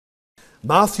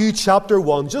Matthew chapter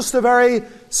 1. Just a very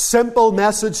simple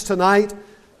message tonight.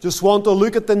 Just want to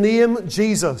look at the name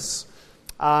Jesus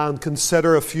and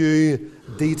consider a few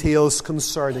details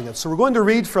concerning it. So we're going to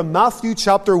read from Matthew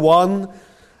chapter 1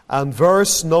 and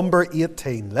verse number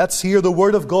 18. Let's hear the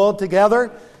Word of God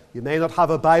together. You may not have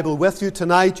a Bible with you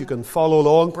tonight. You can follow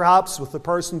along perhaps with the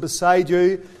person beside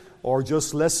you, or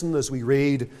just listen as we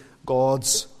read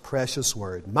God's precious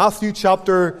Word. Matthew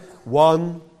chapter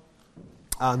 1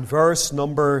 and verse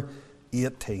number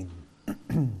 18.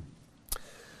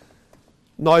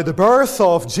 Now the birth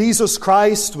of Jesus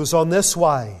Christ was on this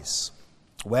wise.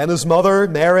 When his mother,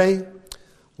 Mary,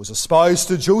 was espoused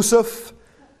to Joseph,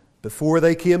 before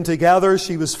they came together,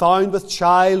 she was found with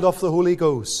child of the Holy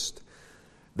Ghost.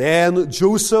 Then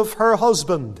Joseph, her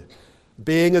husband,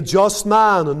 being a just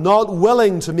man and not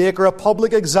willing to make her a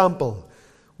public example,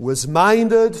 was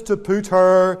minded to put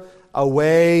her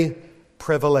away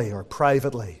privily or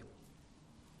privately.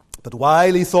 But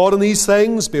while he thought on these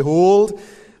things, behold,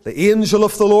 the angel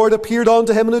of the Lord appeared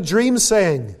unto him in a dream,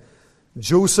 saying,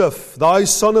 Joseph, thou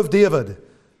son of David,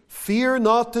 fear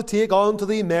not to take unto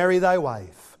thee Mary thy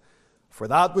wife, for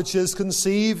that which is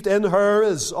conceived in her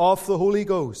is of the Holy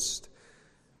Ghost.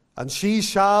 And she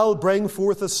shall bring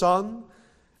forth a son,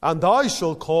 and thou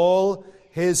shalt call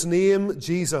his name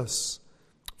Jesus,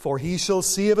 for he shall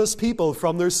save his people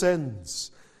from their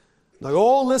sins. Now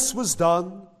all this was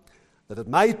done, that it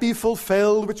might be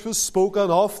fulfilled which was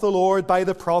spoken of the Lord by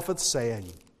the prophet, saying,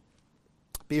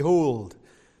 Behold,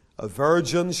 a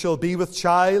virgin shall be with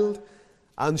child,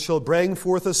 and shall bring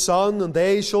forth a son, and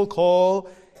they shall call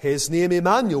his name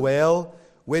Emmanuel,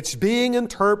 which being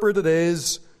interpreted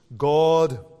is,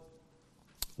 God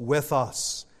with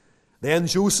us. Then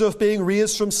Joseph, being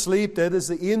raised from sleep, did as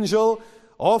the angel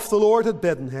of the Lord had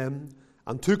bidden him,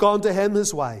 and took unto him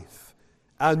his wife,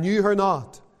 and knew her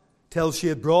not, till she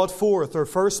had brought forth her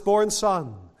firstborn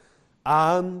son,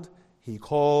 and he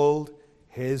called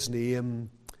his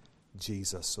name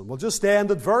Jesus. And we'll just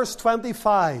end at verse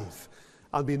 25,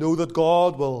 and we know that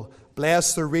God will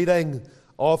bless the reading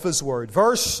of his word.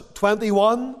 Verse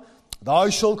 21, thou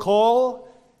shalt call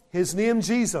his name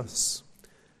Jesus.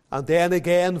 And then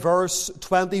again, verse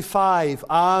 25,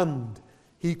 and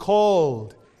he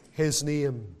called his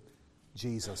name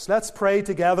Jesus. Let's pray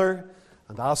together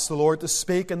and ask the Lord to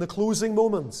speak in the closing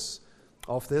moments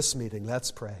of this meeting.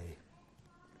 Let's pray.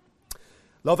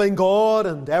 Loving God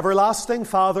and everlasting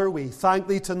Father, we thank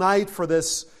thee tonight for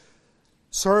this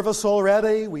service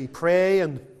already. We pray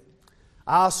and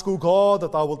ask, O God,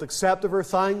 that thou wilt accept of our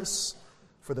thanks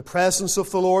for the presence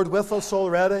of the Lord with us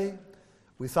already.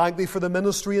 We thank thee for the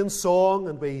ministry and song,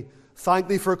 and we thank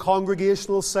thee for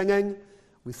congregational singing.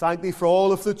 We thank thee for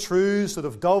all of the truths that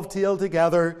have dovetailed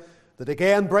together that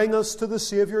again bring us to the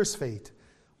Saviour's feet.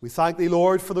 We thank thee,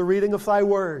 Lord, for the reading of thy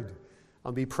word,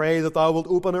 and we pray that thou wilt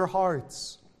open our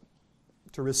hearts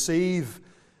to receive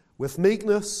with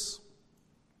meekness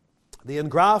the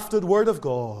engrafted word of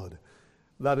God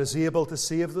that is able to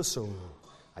save the soul.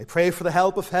 I pray for the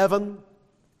help of heaven,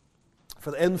 for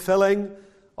the infilling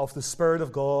of the Spirit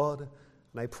of God,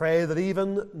 and I pray that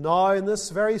even now in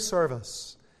this very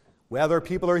service, whether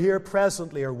people are here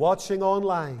presently or watching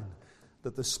online,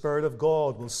 that the Spirit of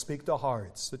God will speak to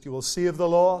hearts, that you will save the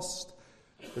lost,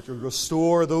 that you will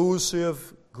restore those who have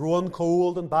grown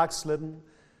cold and backslidden,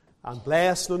 and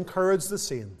bless and encourage the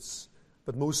saints.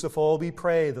 But most of all, we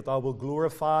pray that thou wilt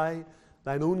glorify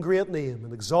thine own great name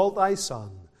and exalt thy Son,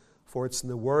 for it's in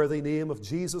the worthy name of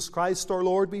Jesus Christ our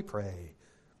Lord we pray.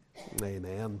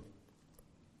 Amen.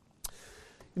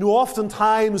 You know,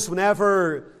 oftentimes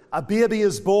whenever a baby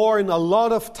is born, a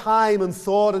lot of time and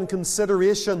thought and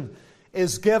consideration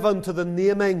is given to the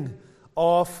naming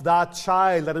of that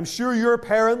child. And I'm sure your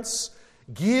parents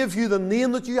gave you the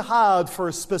name that you had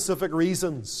for specific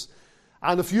reasons.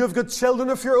 And if you have got children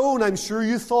of your own, I'm sure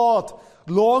you thought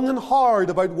long and hard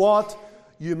about what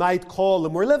you might call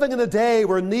them. We're living in a day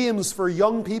where names for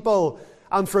young people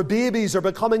and for babies are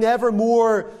becoming ever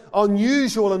more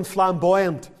unusual and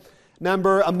flamboyant.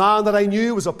 Remember, a man that I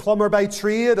knew was a plumber by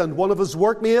trade, and one of his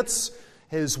workmates,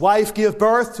 his wife gave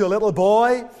birth to a little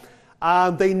boy,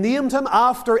 and they named him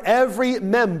after every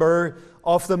member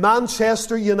of the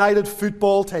Manchester United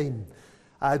football team.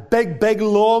 A big, big,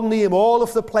 long name. All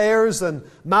of the players in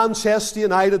Manchester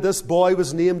United, this boy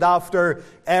was named after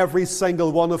every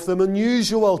single one of them.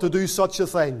 Unusual to do such a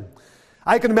thing.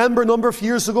 I can remember a number of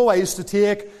years ago, I used to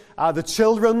take the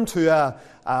children to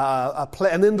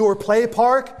an indoor play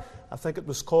park. I think it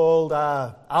was called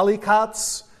Alley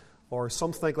Cats or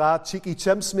something like that. Cheeky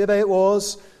Chimps, maybe it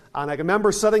was. And I can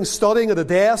remember studying at a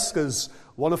desk as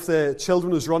one of the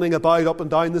children was running about up and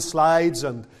down the slides,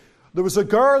 and There was a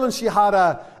girl and she had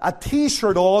a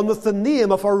t-shirt on with the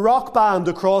name of a rock band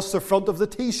across the front of the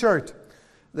t-shirt.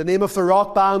 The name of the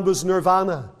rock band was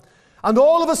Nirvana. And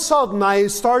all of a sudden I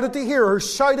started to hear her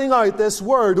shouting out this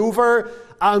word over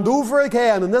and over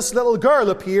again. And this little girl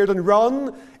appeared and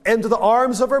run into the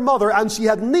arms of her mother, and she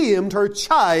had named her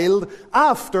child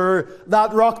after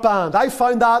that rock band. I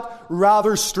found that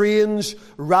rather strange,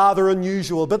 rather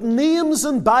unusual. But names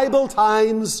in Bible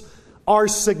times are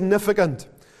significant.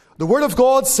 The Word of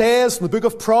God says in the book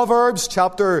of Proverbs,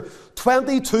 chapter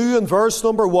 22 and verse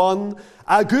number 1,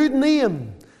 a good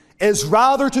name is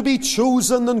rather to be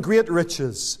chosen than great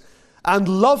riches, and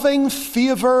loving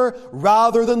favour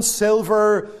rather than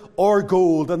silver or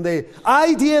gold. And the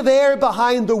idea there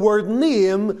behind the word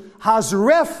name has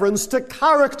reference to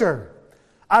character.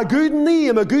 A good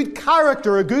name, a good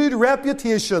character, a good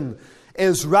reputation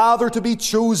is rather to be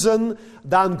chosen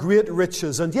than great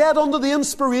riches. And yet, under the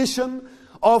inspiration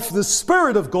of the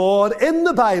Spirit of God in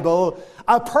the Bible,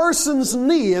 a person's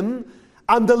name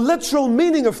and the literal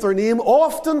meaning of their name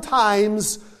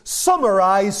oftentimes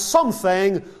summarize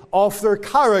something of their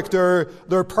character,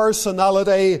 their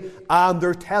personality, and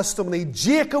their testimony.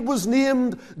 Jacob was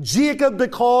named Jacob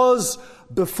because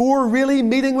before really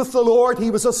meeting with the Lord,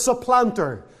 he was a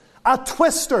supplanter, a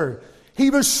twister. He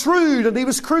was shrewd and he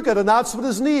was crooked, and that's what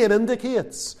his name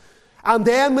indicates. And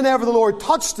then whenever the Lord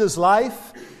touched his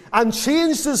life and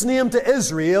changed his name to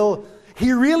Israel,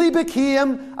 he really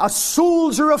became a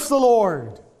soldier of the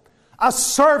Lord, a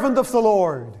servant of the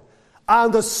Lord,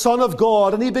 and a son of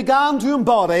God. And he began to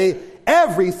embody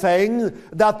everything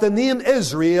that the name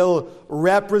Israel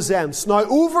represents. Now,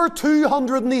 over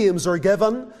 200 names are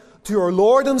given to our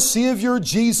Lord and Savior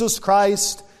Jesus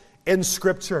Christ in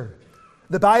Scripture.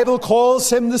 The Bible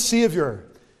calls him the Savior,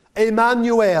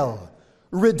 Emmanuel,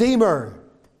 Redeemer,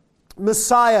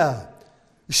 Messiah,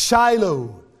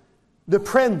 Shiloh, the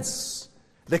Prince,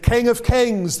 the King of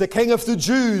Kings, the King of the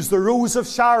Jews, the Rose of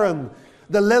Sharon,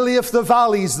 the Lily of the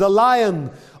Valleys, the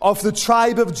Lion of the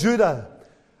tribe of Judah,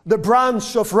 the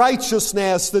branch of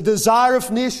righteousness, the desire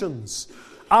of nations,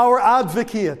 our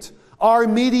advocate, our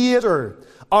mediator,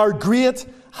 our great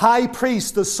high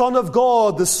priest, the Son of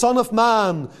God, the Son of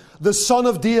Man, the Son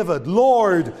of David,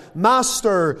 Lord,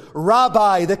 Master,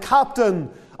 Rabbi, the captain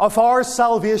of our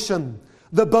salvation,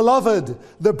 the beloved,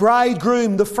 the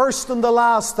bridegroom, the first and the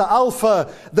last, the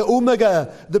Alpha, the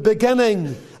Omega, the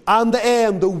beginning and the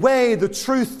end, the way, the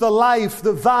truth, the life,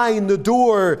 the vine, the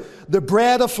door, the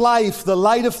bread of life, the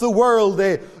light of the world,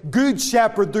 the good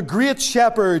shepherd, the great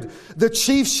shepherd, the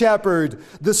chief shepherd,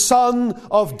 the son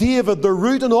of David, the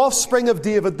root and offspring of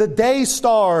David, the day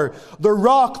star, the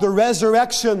rock, the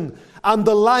resurrection, and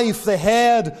the life, the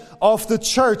head of the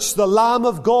church, the Lamb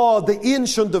of God, the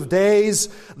Ancient of Days,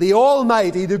 the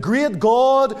Almighty, the great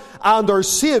God and our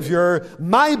Savior,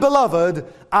 my beloved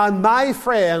and my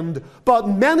friend. But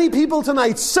many people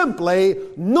tonight simply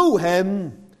know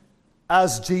him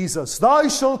as Jesus. Thou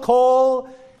shalt call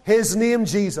his name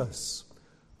Jesus,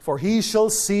 for he shall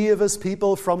save his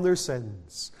people from their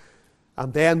sins.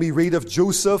 And then we read of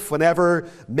Joseph, whenever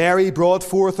Mary brought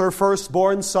forth her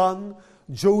firstborn son,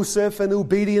 Joseph, in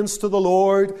obedience to the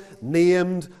Lord,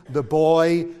 named the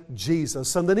boy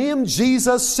Jesus. And the name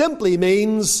Jesus simply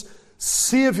means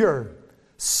Savior.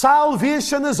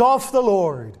 Salvation is of the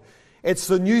Lord. It's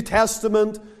the New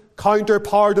Testament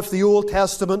counterpart of the Old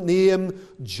Testament name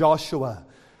Joshua.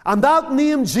 And that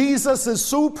name Jesus is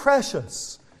so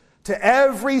precious to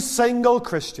every single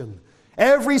Christian.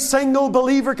 Every single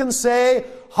believer can say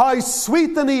how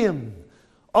sweet the name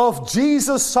of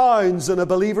Jesus sounds in a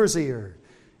believer's ear.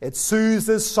 It soothes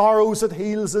his sorrows, it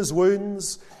heals his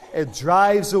wounds, it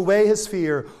drives away his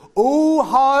fear. Oh,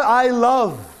 how I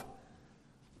love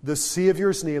the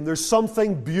Savior's name. There's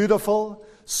something beautiful,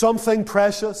 something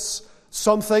precious,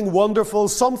 something wonderful,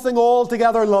 something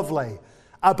altogether lovely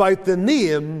about the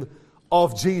name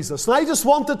of Jesus. And I just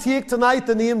want to take tonight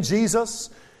the name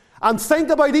Jesus and think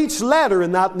about each letter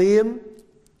in that name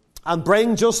and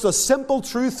bring just a simple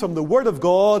truth from the Word of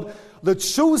God that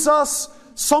shows us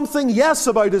something, yes,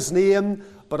 about his name,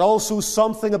 but also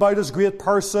something about his great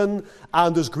person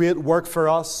and his great work for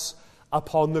us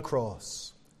upon the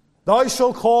cross. Thou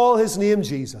shalt call his name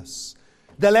Jesus.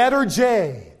 The letter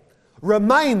J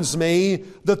reminds me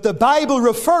that the Bible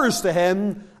refers to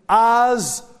him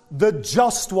as the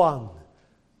just one.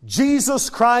 Jesus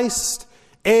Christ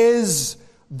is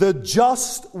the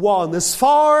just one. As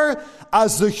far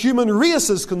as the human race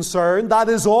is concerned, that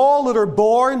is all that are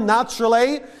born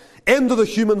naturally into the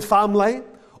human family,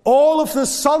 all of the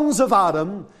sons of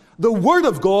Adam, the Word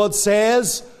of God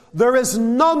says, there is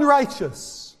none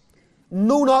righteous,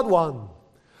 no, not one.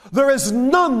 There is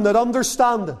none that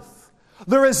understandeth.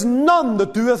 There is none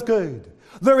that doeth good.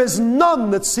 There is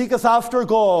none that seeketh after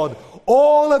God.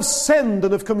 All have sinned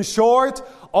and have come short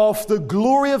of the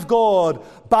glory of God.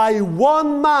 By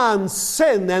one man's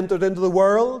sin entered into the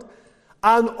world,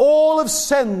 and all have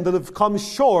sinned and have come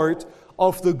short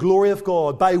of the glory of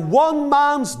God. By one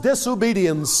man's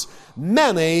disobedience,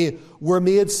 many were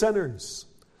made sinners.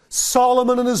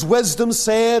 Solomon in his wisdom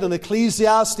said in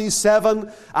Ecclesiastes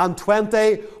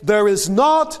 7:20, there is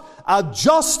not a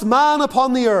just man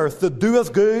upon the earth that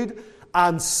doeth good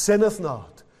and sinneth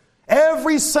not.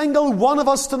 Every single one of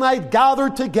us tonight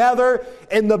gathered together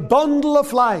in the bundle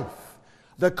of life,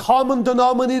 the common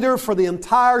denominator for the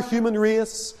entire human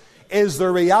race is the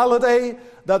reality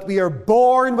that we are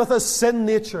born with a sin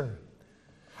nature.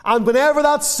 And whenever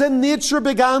that sin nature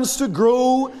begins to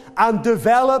grow and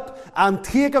develop and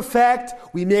take effect,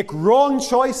 we make wrong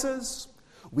choices,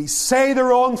 we say the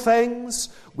wrong things,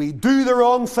 we do the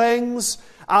wrong things,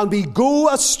 and we go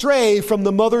astray from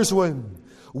the mother's womb.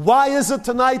 Why is it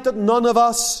tonight that none of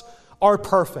us are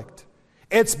perfect?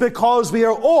 It's because we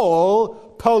are all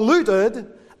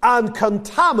polluted and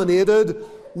contaminated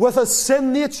with a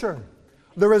sin nature.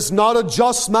 There is not a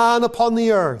just man upon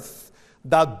the earth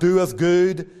that doeth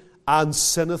good and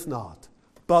sinneth not.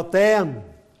 But then,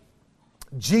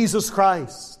 Jesus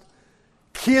Christ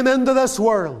came into this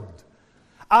world,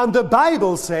 and the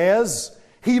Bible says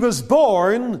he was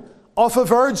born of a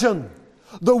virgin.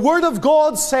 The Word of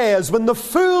God says, when the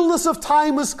fullness of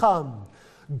time was come,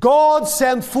 God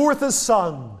sent forth his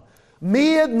Son,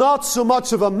 made not so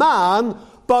much of a man,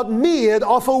 but made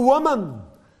of a woman,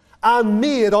 and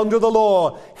made under the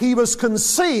law. He was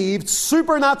conceived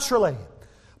supernaturally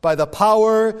by the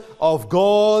power of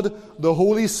God, the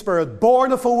Holy Spirit,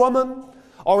 born of a woman,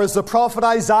 or as the prophet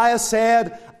Isaiah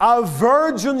said, a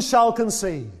virgin shall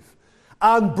conceive,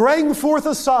 and bring forth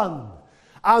a son,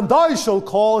 and thou shalt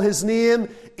call his name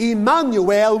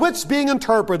Emmanuel, which being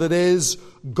interpreted is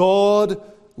God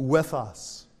with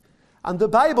us. And the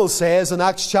Bible says in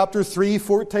Acts chapter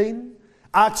 3:14,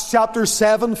 Acts chapter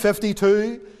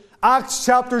 7:52, Acts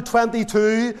chapter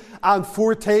 22 and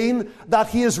 14, that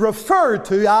he is referred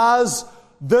to as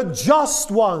the just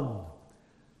one.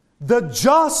 The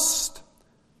just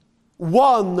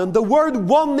one. And the word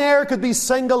one there could be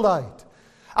singled out.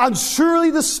 And surely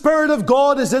the Spirit of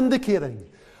God is indicating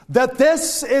that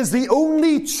this is the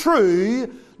only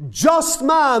true just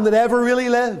man that ever really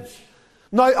lived.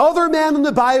 Now, other men in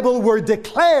the Bible were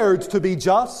declared to be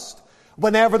just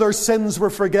whenever their sins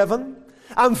were forgiven.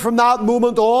 And from that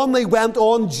moment on, they went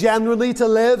on generally to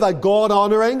live a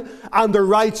God-honoring and a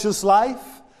righteous life.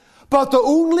 But the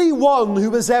only one who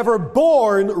was ever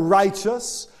born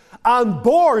righteous and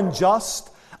born just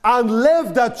and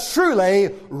lived a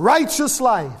truly righteous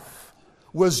life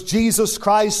was Jesus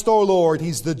Christ our Lord.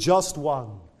 He's the just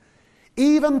one.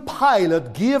 Even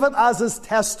Pilate gave it as his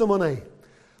testimony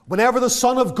whenever the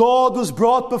Son of God was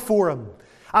brought before him.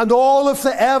 And all of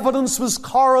the evidence was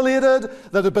correlated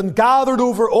that had been gathered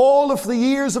over all of the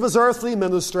years of his earthly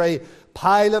ministry.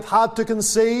 Pilate had to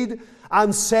concede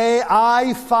and say,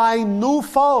 I find no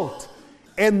fault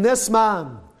in this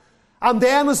man. And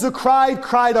then as the crowd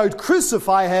cried out,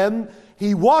 crucify him,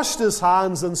 he washed his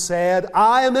hands and said,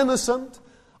 I am innocent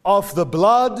of the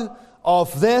blood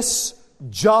of this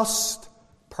just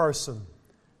person.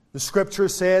 The scripture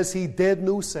says he did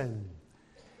no sin.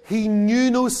 He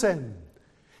knew no sin.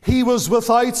 He was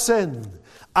without sin,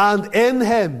 and in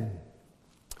him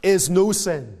is no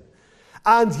sin.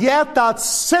 And yet that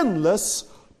sinless,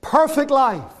 perfect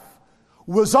life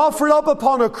was offered up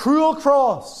upon a cruel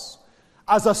cross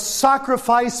as a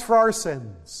sacrifice for our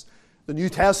sins. The New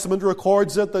Testament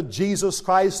records it that Jesus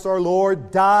Christ our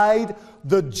Lord died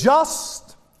the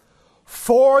just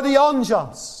for the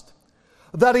unjust,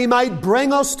 that he might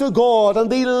bring us to God,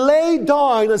 and he laid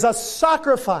down as a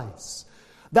sacrifice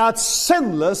that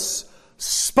sinless,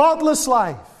 spotless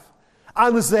life.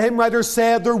 And as the hymn writer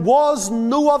said, there was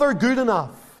no other good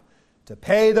enough to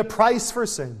pay the price for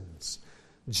sins.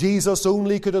 Jesus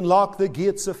only could unlock the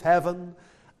gates of heaven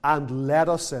and let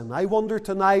us in. I wonder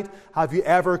tonight, have you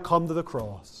ever come to the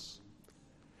cross?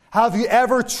 Have you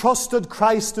ever trusted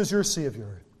Christ as your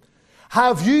Savior?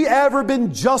 Have you ever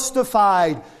been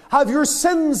justified? Have your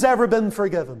sins ever been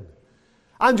forgiven?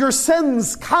 And your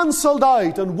sins cancelled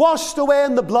out and washed away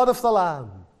in the blood of the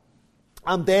Lamb.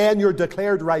 And then you're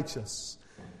declared righteous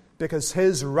because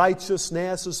his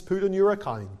righteousness is put on your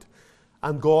account.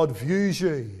 And God views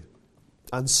you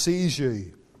and sees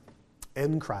you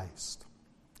in Christ.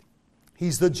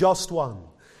 He's the just one.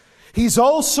 He's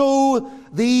also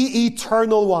the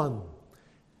eternal one.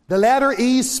 The letter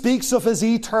E speaks of his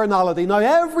eternality. Now,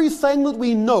 everything that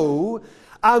we know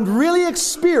and really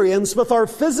experience with our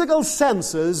physical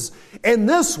senses in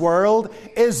this world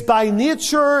is by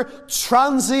nature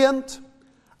transient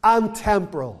and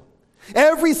temporal.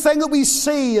 Everything that we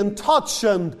see and touch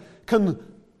and can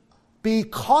be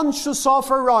conscious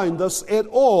of around us, it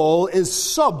all is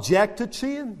subject to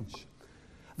change.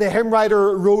 The hymn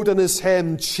writer wrote in his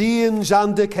hymn, "Change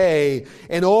and decay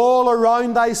in all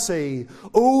around I see.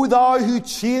 O thou who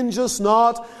changest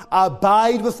not,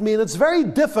 abide with me." And it's very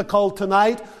difficult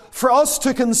tonight for us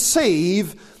to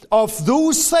conceive of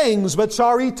those things which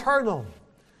are eternal.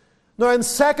 Now in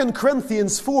 2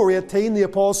 Corinthians 4:18, the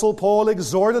Apostle Paul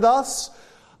exhorted us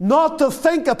not to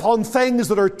think upon things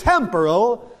that are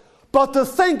temporal, but to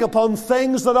think upon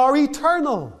things that are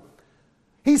eternal.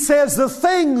 He says the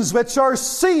things which are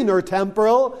seen are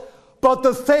temporal, but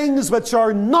the things which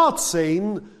are not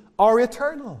seen are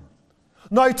eternal.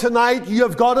 Now tonight you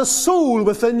have got a soul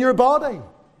within your body.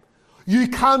 You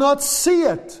cannot see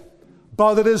it,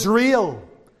 but it is real.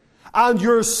 And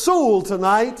your soul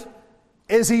tonight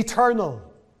is eternal.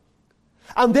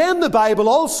 And then the Bible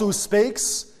also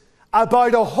speaks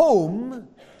about a home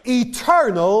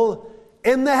eternal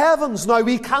in the heavens. Now,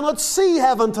 we cannot see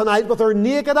heaven tonight with our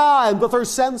naked eye and with our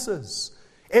senses.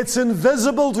 It's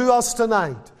invisible to us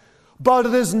tonight. But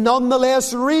it is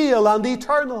nonetheless real and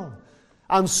eternal.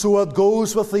 And so it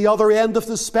goes with the other end of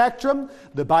the spectrum.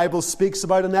 The Bible speaks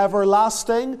about an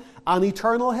everlasting and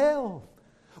eternal hell.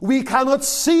 We cannot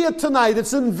see it tonight.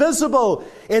 It's invisible.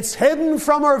 It's hidden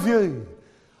from our view.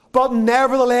 But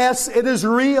nevertheless, it is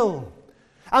real.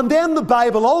 And then the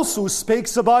Bible also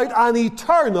speaks about an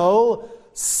eternal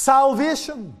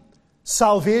salvation.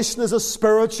 Salvation is a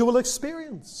spiritual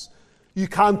experience. You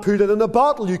can't put it in a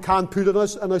bottle. You can't put it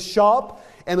in a shop,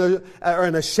 or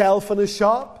in a shelf in a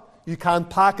shop. You can't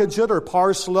package it or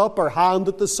parcel it up or hand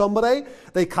it to somebody.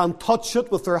 They can't touch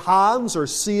it with their hands or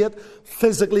see it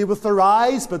physically with their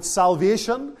eyes. But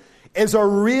salvation is a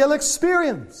real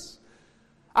experience.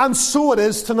 And so it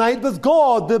is tonight with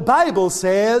God. The Bible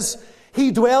says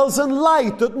He dwells in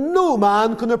light that no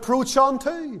man can approach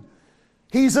unto.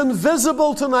 He's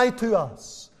invisible tonight to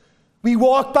us. We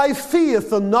walk by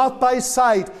faith and not by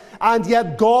sight, and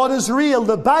yet God is real.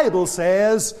 The Bible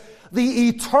says, "The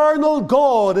eternal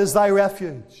God is thy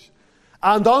refuge,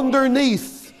 and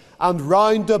underneath and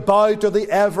round about are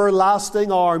the everlasting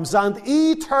arms." And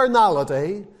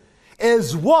eternality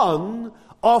is one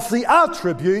of the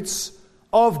attributes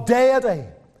of deity.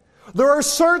 There are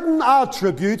certain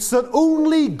attributes that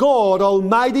only God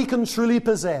Almighty can truly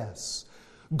possess.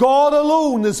 God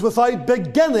alone is without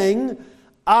beginning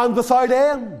and without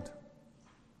end.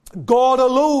 God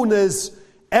alone is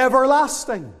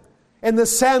everlasting in the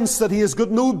sense that He has got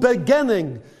no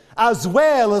beginning as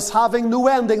well as having no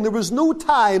ending. There was no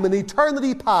time in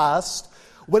eternity past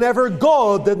whenever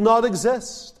God did not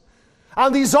exist.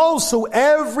 And He's also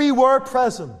everywhere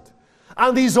present.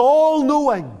 And He's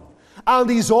all-knowing. And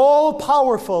He's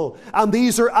all-powerful. And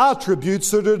these are attributes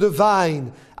that are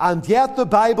divine. And yet the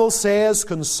Bible says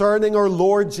concerning our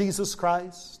Lord Jesus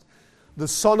Christ, the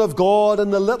Son of God,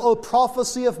 in the little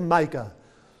prophecy of Micah,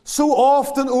 so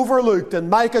often overlooked in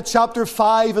Micah chapter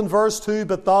 5 and verse 2,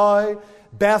 "But thou,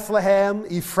 Bethlehem,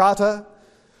 Ephratah,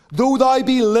 though thou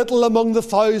be little among the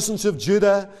thousands of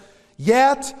Judah,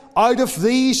 yet out of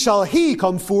thee shall he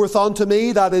come forth unto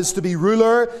me, that is to be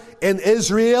ruler in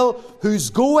Israel,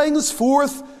 whose goings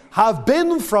forth have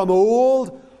been from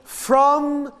old,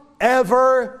 from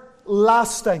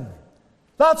everlasting."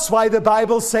 That's why the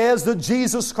Bible says that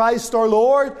Jesus Christ our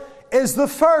Lord is the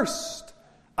first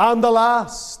and the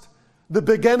last, the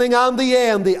beginning and the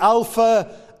end, the Alpha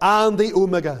and the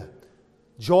Omega.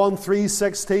 John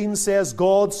 3:16 says,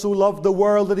 "God so loved the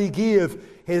world that He gave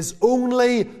His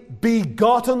only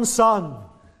begotten Son."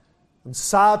 And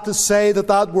sad to say that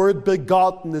that word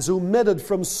begotten is omitted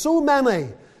from so many,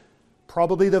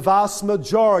 probably the vast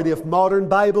majority of modern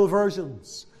Bible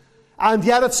versions. And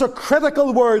yet it's a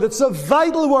critical word, it's a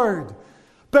vital word,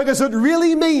 because it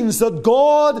really means that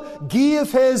God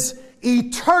gave His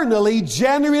eternally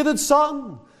generated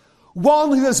Son,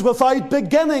 one who is without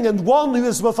beginning and one who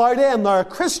is without end. Now, a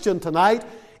Christian tonight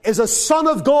is a son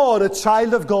of God, a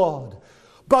child of God.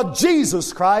 But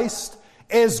Jesus Christ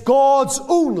is God's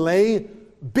only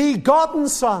begotten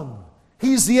Son.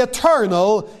 He's the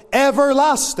eternal,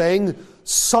 everlasting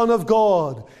Son of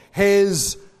God.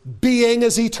 His being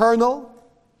is eternal.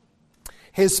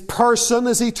 His person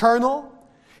is eternal.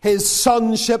 His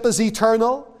sonship is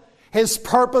eternal. His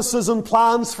purposes and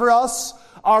plans for us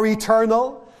are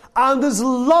eternal. And His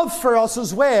love for us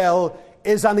as well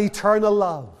is an eternal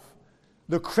love.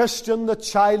 the Christian, the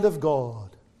child of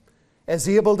God, is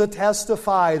able to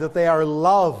testify that they are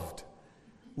loved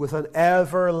with an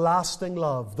everlasting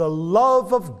love. The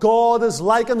love of God is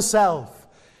like Himself.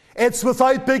 It's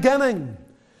without beginning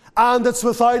and it's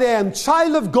without end.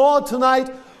 Child of God tonight,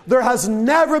 there has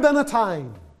never been a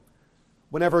time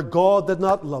whenever God did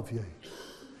not love you.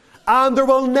 And there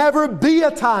will never be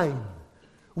a time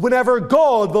whenever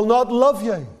God will not love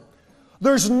you.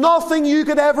 There's nothing you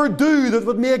could ever do that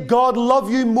would make God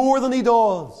love you more than He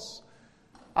does.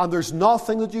 And there's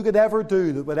nothing that you could ever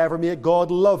do that would ever make God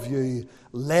love you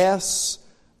less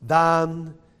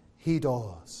than He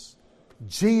does.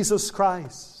 Jesus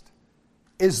Christ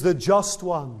is the just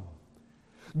one.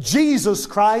 Jesus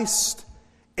Christ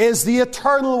is the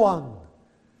eternal one.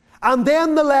 And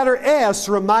then the letter S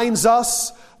reminds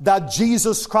us that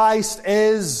Jesus Christ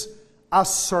is a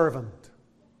servant.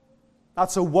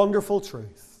 That's a wonderful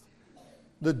truth.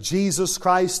 That Jesus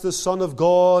Christ, the Son of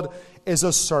God, is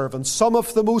a servant. Some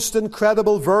of the most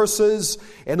incredible verses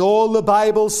in all the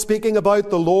Bible speaking about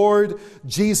the Lord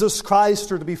Jesus Christ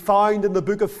are to be found in the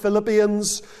book of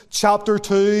Philippians chapter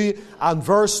 2 and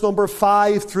verse number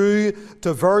 5 through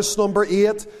to verse number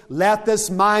 8. Let this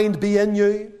mind be in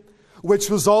you, which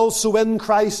was also in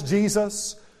Christ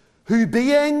Jesus, who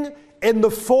being in the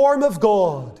form of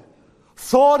God,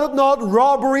 thought it not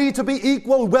robbery to be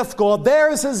equal with God.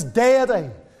 There's His deity.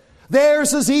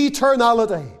 There's His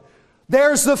eternality.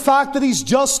 There's the fact that He's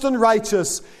just and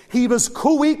righteous. He was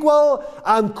co-equal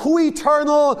and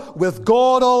co-eternal with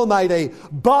God Almighty,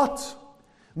 but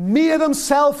made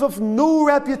Himself of no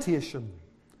reputation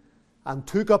and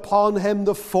took upon Him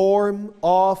the form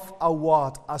of a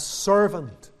what? A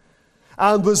servant.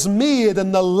 And was made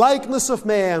in the likeness of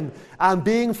men, and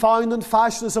being found in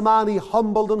fashion as a man, He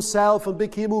humbled Himself and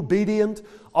became obedient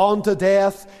unto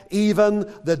death,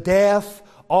 even the death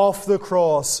of the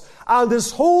cross. And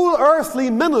His whole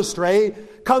earthly ministry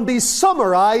can be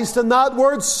summarized in that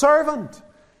word servant.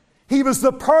 He was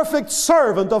the perfect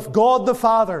servant of God the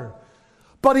Father,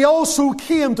 but He also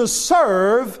came to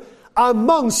serve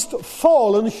amongst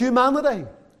fallen humanity.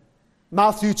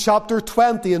 Matthew chapter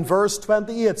 20 and verse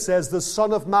 28 says, the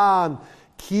Son of Man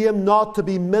came not to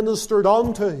be ministered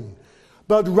unto,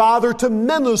 but rather to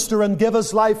minister and give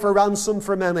His life a ransom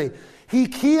for many. He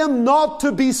came not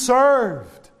to be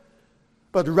served,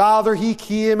 but rather He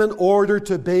came in order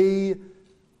to be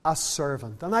a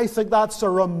servant. And I think that's a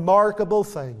remarkable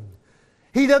thing.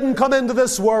 He didn't come into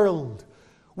this world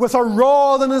with a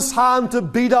rod in His hand to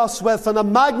beat us with and a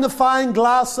magnifying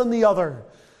glass in the other.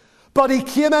 But He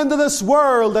came into this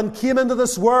world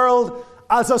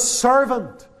as a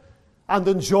servant. And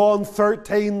in John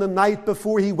 13, the night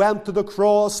before He went to the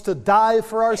cross to die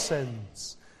for our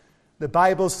sins, the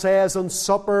Bible says, on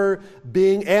supper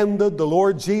being ended, the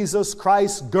Lord Jesus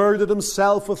Christ girded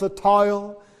Himself with a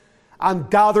towel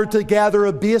and gathered together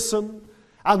a basin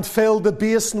and filled the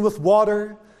basin with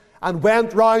water and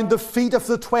went round the feet of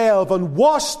the 12 and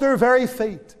washed their very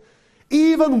feet.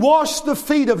 Even washed the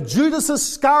feet of Judas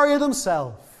Iscariot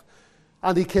himself.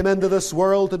 And He came into this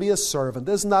world to be a servant.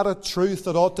 Isn't that a truth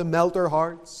that ought to melt our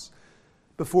hearts?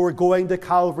 Before going to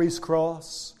Calvary's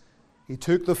cross, He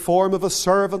took the form of a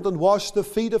servant and washed the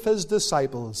feet of His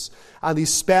disciples. And He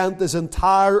spent His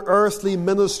entire earthly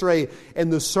ministry in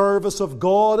the service of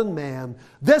God and man.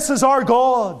 This is our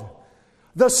God,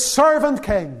 the servant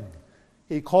King.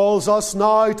 He calls us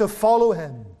now to follow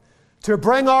Him, to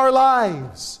bring our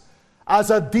lives as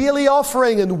a daily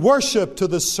offering and worship to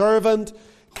the servant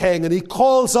King. And He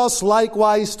calls us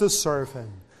likewise to serve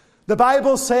Him. The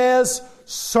Bible says,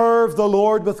 serve the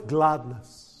Lord with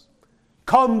gladness.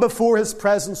 Come before His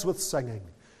presence with singing.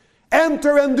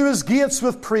 Enter into His gates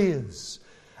with praise.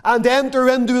 And enter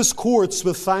into His courts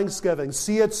with thanksgiving.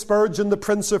 C.H. Spurgeon, the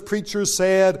Prince of Preachers,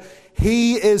 said,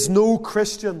 He is no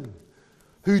Christian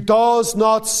who does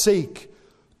not seek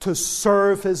to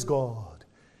serve his God.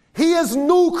 He is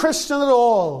no Christian at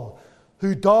all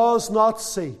who does not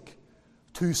seek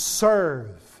to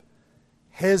serve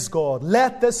his God.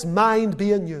 Let this mind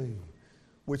be in you,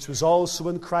 which was also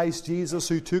in Christ Jesus,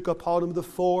 who took upon Him the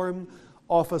form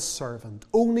of a servant.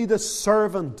 Only the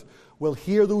servant will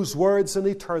hear those words in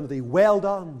eternity. Well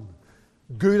done,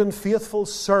 good and faithful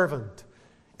servant.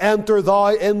 Enter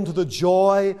thou into the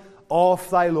joy of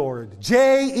thy Lord.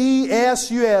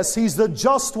 Jesus, He's the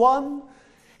just one.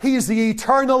 He's the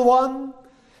eternal one.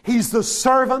 He's the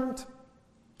servant.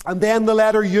 And then the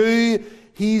letter U,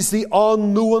 He's the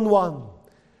unknown one.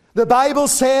 The Bible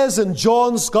says in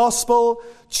John's Gospel,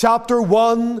 chapter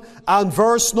 1 and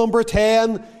verse number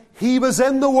 10, He was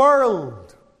in the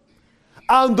world,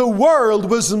 and the world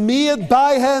was made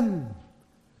by Him,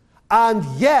 and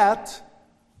yet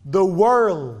the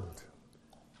world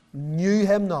knew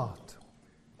him not.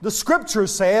 The Scripture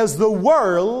says the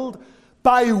world,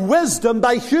 by wisdom,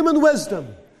 by human reason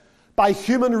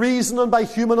and by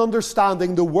human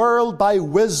understanding, the world by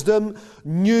wisdom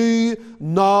knew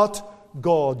not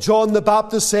God. John the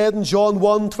Baptist said in John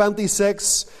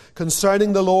 1:26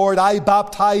 concerning the Lord, I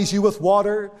baptize you with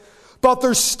water, but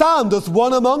there standeth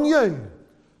one among you,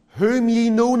 whom ye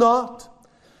know not.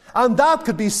 And that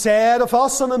could be said of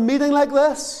us in a meeting like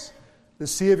this. The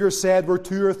Saviour said, where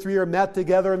 2 or 3 are met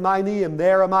together in my name,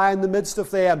 there am I in the midst of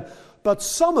them. But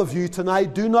some of you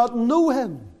tonight do not know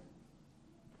him.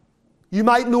 You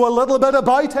might know a little bit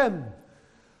about him,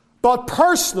 but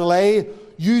personally,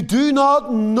 you do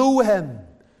not know him.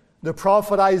 The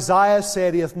prophet Isaiah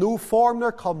said, he hath no form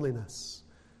nor comeliness.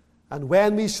 And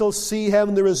when we shall see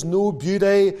him, there is no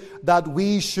beauty that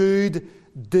we should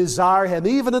desire him.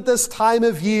 Even at this time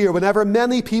of year, whenever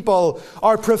many people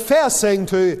are professing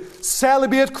to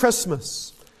celebrate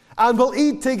Christmas, and will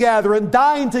eat together and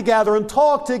dine together and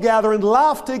talk together and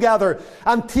laugh together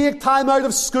and take time out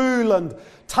of school and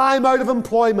time out of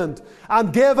employment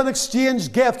and give and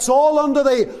exchange gifts, all under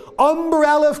the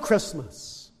umbrella of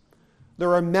Christmas,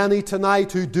 there are many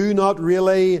tonight who do not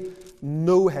really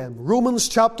know him. Romans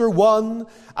chapter 1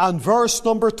 and verse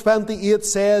number 28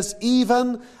 says,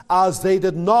 even as they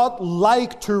did not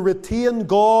like to retain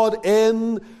God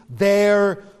in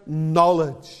their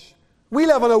knowledge. We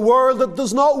live in a world that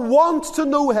does not want to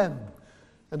know him.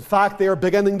 In fact, they are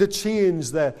beginning to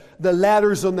change the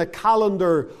letters on the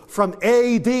calendar from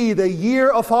AD, the year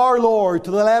of our Lord,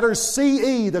 to the letter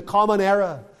CE, the Common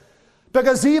Era.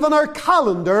 Because even our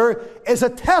calendar is a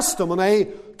testimony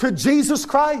to Jesus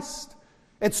Christ.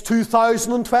 It's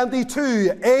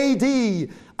 2022 AD,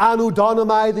 Anno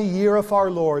Domini, the year of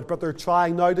our Lord. But they're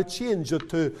trying now to change it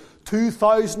to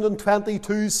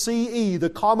 2022 CE,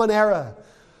 the Common Era.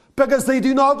 Because they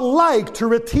do not like to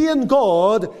retain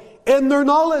God in their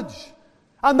knowledge.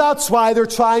 And that's why they're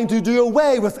trying to do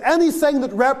away with anything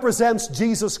that represents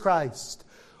Jesus Christ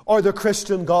or the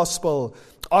Christian gospel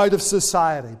out of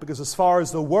society. Because as far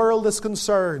as the world is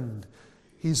concerned,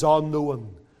 he's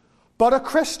unknown. But a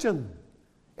Christian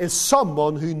is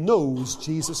someone who knows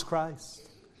Jesus Christ.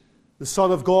 The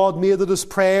Son of God made it his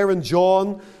prayer in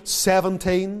John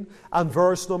 17 and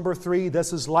verse number 3.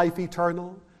 This is life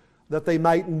eternal, that they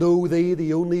might know thee,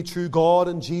 the only true God,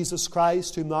 and Jesus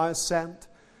Christ, whom thou hast sent.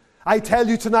 I tell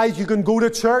you tonight, you can go to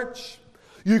church.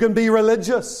 You can be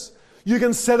religious. You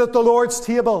can sit at the Lord's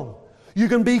table. You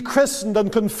can be christened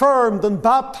and confirmed and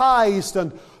baptized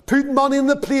and put money in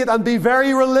the plate and be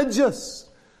very religious,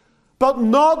 but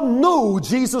not know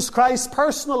Jesus Christ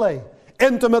personally,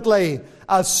 intimately,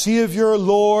 as Saviour,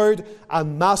 Lord,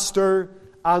 and Master,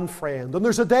 and friend. And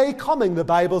there's a day coming, the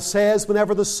Bible says,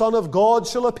 whenever the Son of God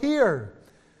shall appear,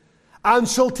 and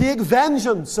shall take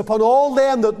vengeance upon all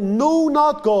them that know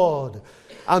not God,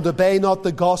 and obey not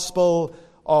the gospel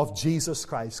of Jesus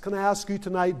Christ. Can I ask you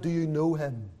tonight, do you know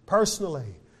him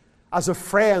personally, as a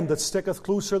friend that sticketh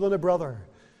closer than a brother?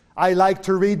 I like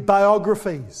to read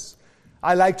biographies.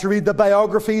 I like to read the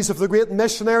biographies of the great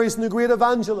missionaries and the great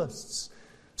evangelists.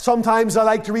 Sometimes I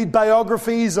like to read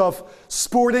biographies of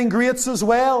sporting greats as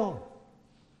well.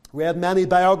 We had many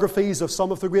biographies of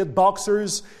some of the great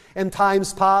boxers in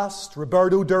times past.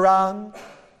 Roberto Duran,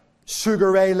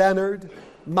 Sugar Ray Leonard,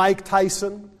 Mike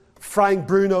Tyson, Frank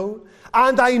Bruno.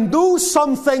 And I know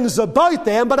some things about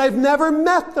them, but I've never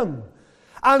met them.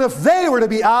 And if they were to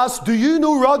be asked, do you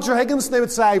know Roger Higgins? They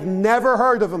would say, I've never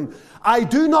heard of him. I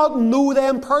do not know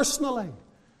them personally.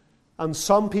 And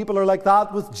some people are like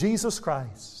that with Jesus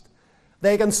Christ.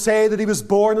 They can say that he was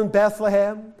born in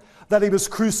Bethlehem, that he was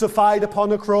crucified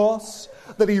upon a cross,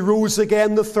 that he rose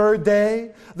again the third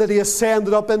day, that he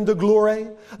ascended up into glory,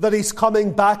 that he's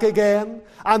coming back again.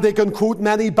 And they can quote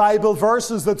many Bible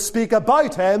verses that speak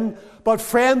about him. But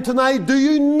friend, tonight, do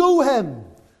you know him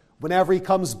whenever he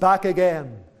comes back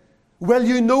again? Will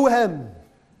you know him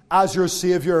as your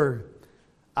Saviour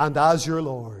and as your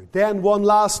Lord? Then one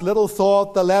last little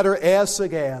thought, the letter S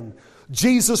again.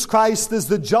 Jesus Christ is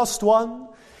the just one.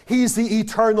 He's the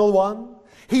eternal one.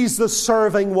 He's the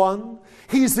serving one.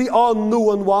 He's the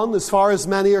unknown one, as far as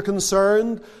many are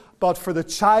concerned. But for the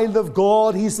child of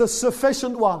God, he's the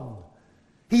sufficient one.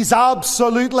 He's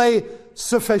absolutely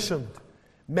sufficient.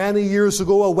 Many years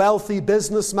ago, a wealthy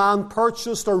businessman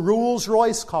purchased a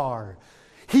Rolls-Royce car.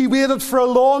 He waited for a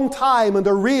long time and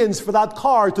arranged for that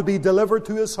car to be delivered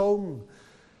to his home.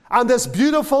 And this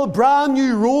beautiful brand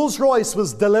new Rolls-Royce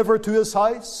was delivered to his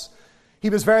house. He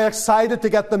was very excited to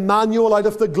get the manual out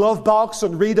of the glove box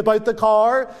and read about the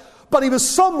car. But he was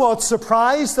somewhat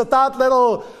surprised that that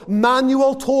little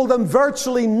manual told him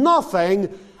virtually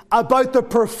nothing about the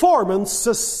performance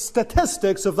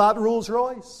statistics of that Rolls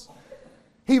Royce.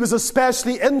 He was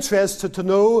especially interested to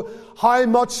know how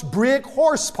much brake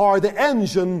horsepower the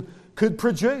engine could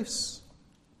produce.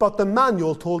 But the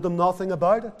manual told him nothing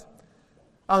about it.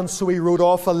 And so he wrote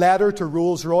off a letter to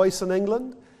Rolls Royce in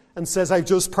England and says, I've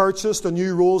just purchased a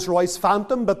new Rolls Royce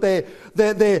Phantom, but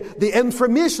the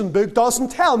information book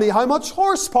doesn't tell me how much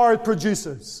horsepower it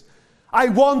produces. I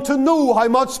want to know how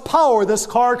much power this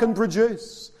car can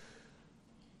produce.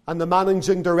 And the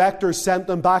managing director sent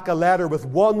him back a letter with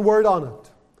one word on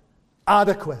it: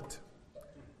 adequate.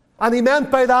 And he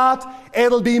meant by that,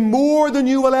 it'll be more than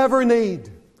you will ever need.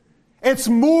 It's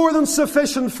more than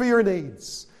sufficient for your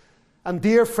needs. And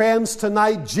dear friends,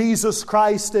 tonight Jesus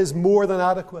Christ is more than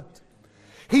adequate.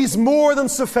 He's more than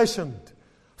sufficient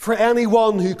for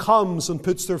anyone who comes and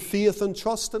puts their faith and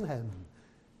trust in Him.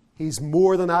 He's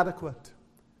more than adequate.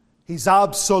 He's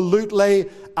absolutely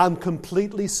and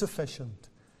completely sufficient.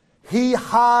 He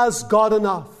has got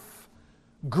enough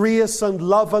grace and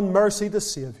love and mercy to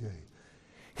save you.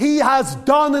 He has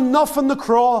done enough on the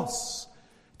cross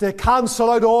to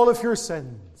cancel out all of your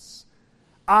sins.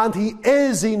 And He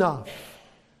is enough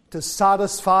to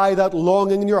satisfy that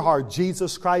longing in your heart.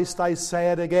 Jesus Christ, I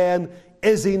say it again,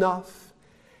 is enough.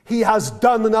 He has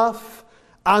done enough,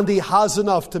 and He has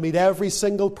enough to meet every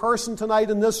single person tonight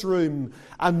in this room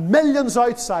and millions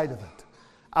outside of it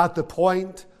at the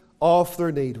point of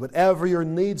their need. Whatever your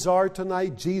needs are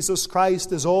tonight, Jesus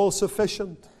Christ is all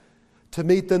sufficient to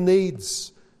meet the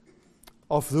needs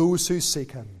of those who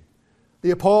seek Him.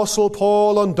 The Apostle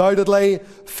Paul undoubtedly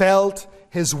felt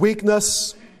his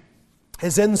weakness,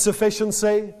 his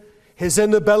insufficiency, his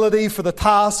inability for the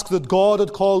task that God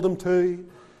had called him to.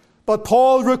 But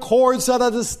Paul records that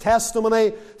at his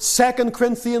testimony, 2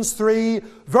 Corinthians 3,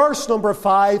 verse number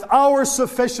 5, our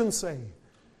sufficiency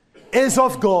is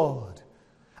of God.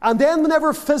 And then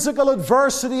whenever physical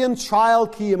adversity and trial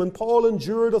came, and Paul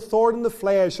endured a thorn in the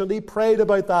flesh, and he prayed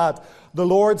about that, the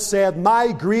Lord said,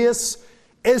 my grace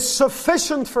is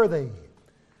sufficient for thee.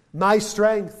 My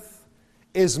strength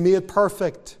is made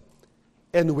perfect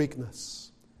in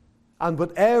weakness. And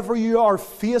whatever you are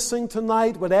facing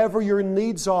tonight, whatever your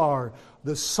needs are,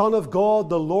 the Son of God,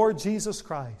 the Lord Jesus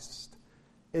Christ,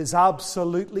 is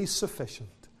absolutely sufficient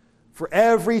for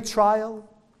every trial,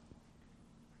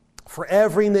 for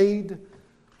every need,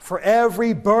 for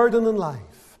every burden in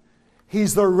life.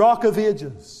 He's the Rock of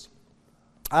Ages.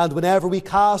 And whenever we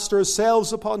cast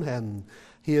ourselves upon Him,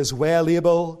 He is well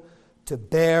able to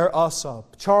bear us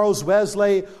up. Charles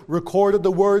Wesley recorded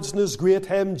the words in his great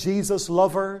hymn, Jesus,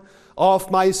 lover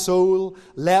of my soul,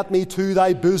 let me to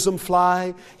thy bosom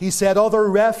fly. He said, other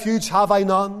refuge have I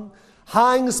none,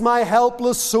 hangs my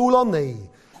helpless soul on thee.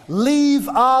 Leave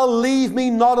me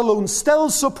not alone, still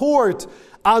support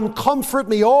and comfort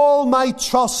me. All my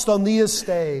trust on thee is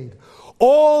stayed.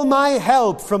 All my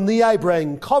help from thee I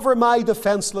bring. Cover my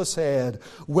defenseless head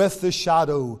with the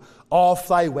shadow of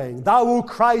thy wing. Thou, O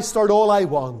Christ, art all I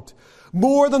want.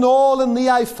 More than all in thee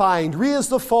I find. Raise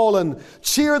the fallen,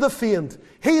 cheer the faint,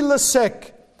 heal the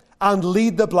sick, and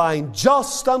lead the blind.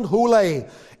 Just and holy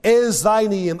is thy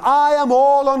name. I am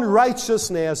all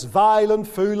unrighteousness, vile and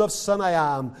full of sin I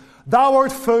am. Thou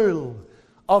art full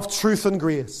of truth and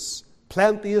grace.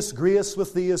 Plenteous grace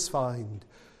with thee is found.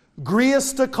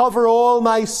 Grace to cover all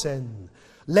my sin.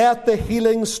 Let the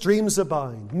healing streams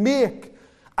abound. Make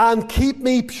and keep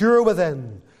me pure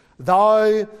within.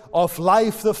 Thou of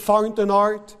life the fountain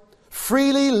art.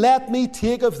 Freely let me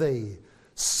take of thee.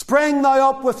 Spring thou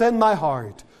up within my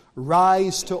heart.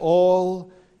 Rise to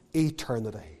all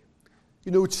eternity.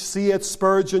 You know, C.H.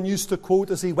 Spurgeon used to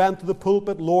quote as he went to the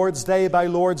pulpit Lord's Day by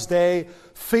Lord's Day,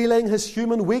 feeling his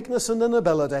human weakness and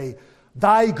inability,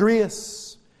 thy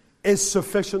grace is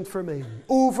sufficient for me.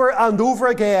 Over and over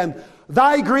again,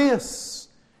 thy grace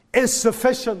is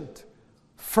sufficient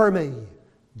for me.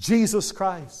 Jesus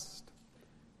Christ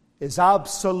is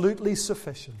absolutely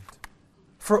sufficient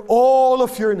for all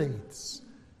of your needs.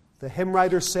 The hymn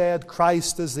writer said,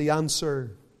 Christ is the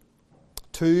answer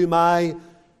to my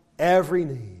every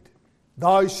need.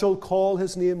 Thou shalt call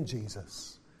His name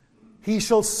Jesus. He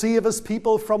shall save His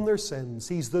people from their sins.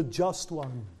 He's the just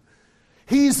one.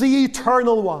 He's the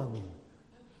eternal one.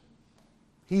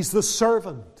 He's the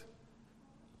servant.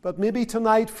 But maybe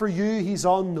tonight for you, He's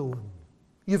unknown.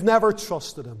 You've never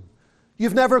trusted Him.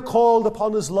 You've never called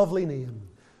upon His lovely name.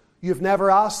 You've never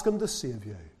asked Him to save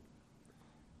you.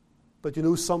 But you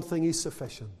know something, He's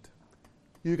sufficient.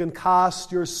 You can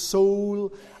cast your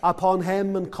soul upon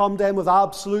Him and come to Him with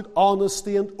absolute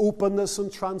honesty and openness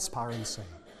and transparency.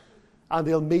 and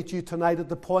He'll meet you tonight at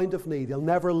the point of need. He'll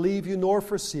never leave you nor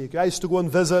forsake you. I used to go and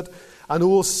visit an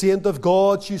old saint of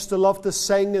God. She used to love to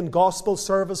sing in gospel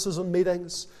services and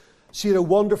meetings. She had a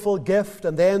wonderful gift,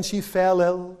 and then she fell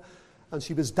ill, and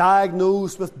she was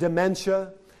diagnosed with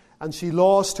dementia, and she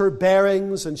lost her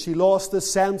bearings, and she lost the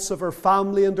sense of her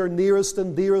family and her nearest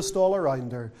and dearest all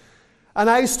around her. And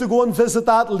I used to go and visit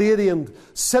that lady and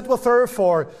sit with her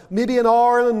for maybe an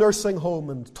hour in a nursing home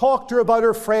and talk to her about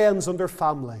her friends and her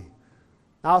family.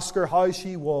 Ask her how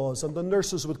she was, and the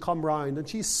nurses would come round, and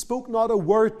she spoke not a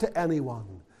word to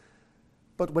anyone.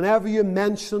 But whenever you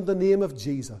mentioned the name of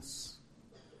Jesus,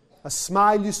 a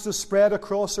smile used to spread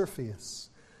across her face.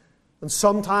 And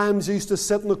sometimes I used to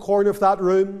sit in the corner of that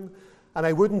room, and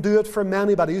I wouldn't do it for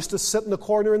many, but I used to sit in the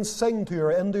corner and sing to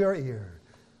her into her ear.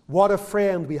 What a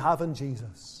friend we have in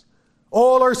Jesus.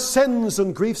 All our sins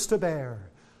and griefs to bear.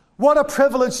 What a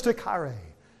privilege to carry.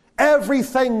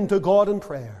 Everything to God in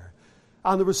prayer.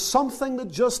 And there was something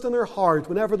that just in her heart,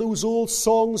 whenever those old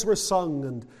songs were sung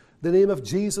and the name of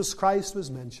Jesus Christ was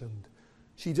mentioned,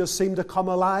 she just seemed to come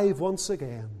alive once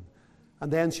again.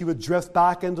 And then she would drift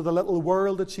back into the little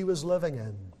world that she was living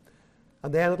in.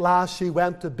 And then at last she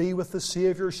went to be with the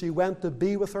Savior. She went to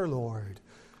be with her Lord.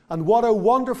 And what a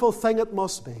wonderful thing it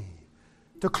must be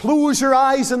to close your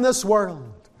eyes in this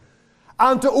world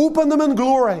and to open them in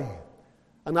glory.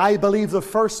 And I believe the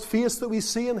first face that we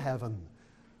see in heaven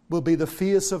will be the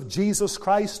face of Jesus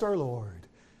Christ our Lord.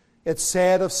 It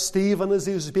said of Stephen as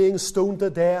he was being stoned to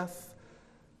death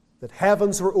that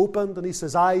heavens were opened, and he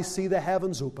says, I see the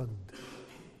heavens opened,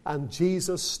 and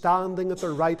Jesus standing at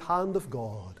the right hand of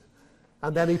God.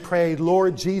 And then he prayed,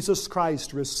 Lord Jesus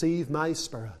Christ, receive my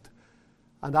spirit.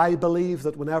 And I believe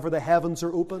that whenever the heavens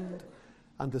are opened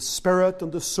and the spirit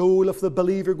and the soul of the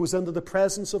believer goes into the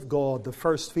presence of God, the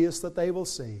first face that they will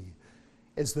see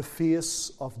is the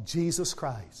face of Jesus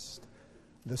Christ,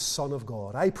 the Son of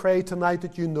God. I pray tonight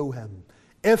that you know Him.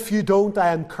 If you don't,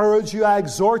 I encourage you, I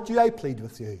exhort you, I plead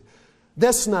with you.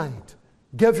 This night,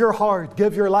 give your heart,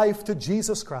 give your life to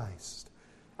Jesus Christ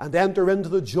and enter into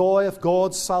the joy of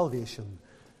God's salvation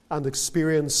and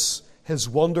experience His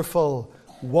wonderful,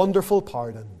 wonderful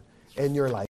pardon in your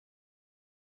life.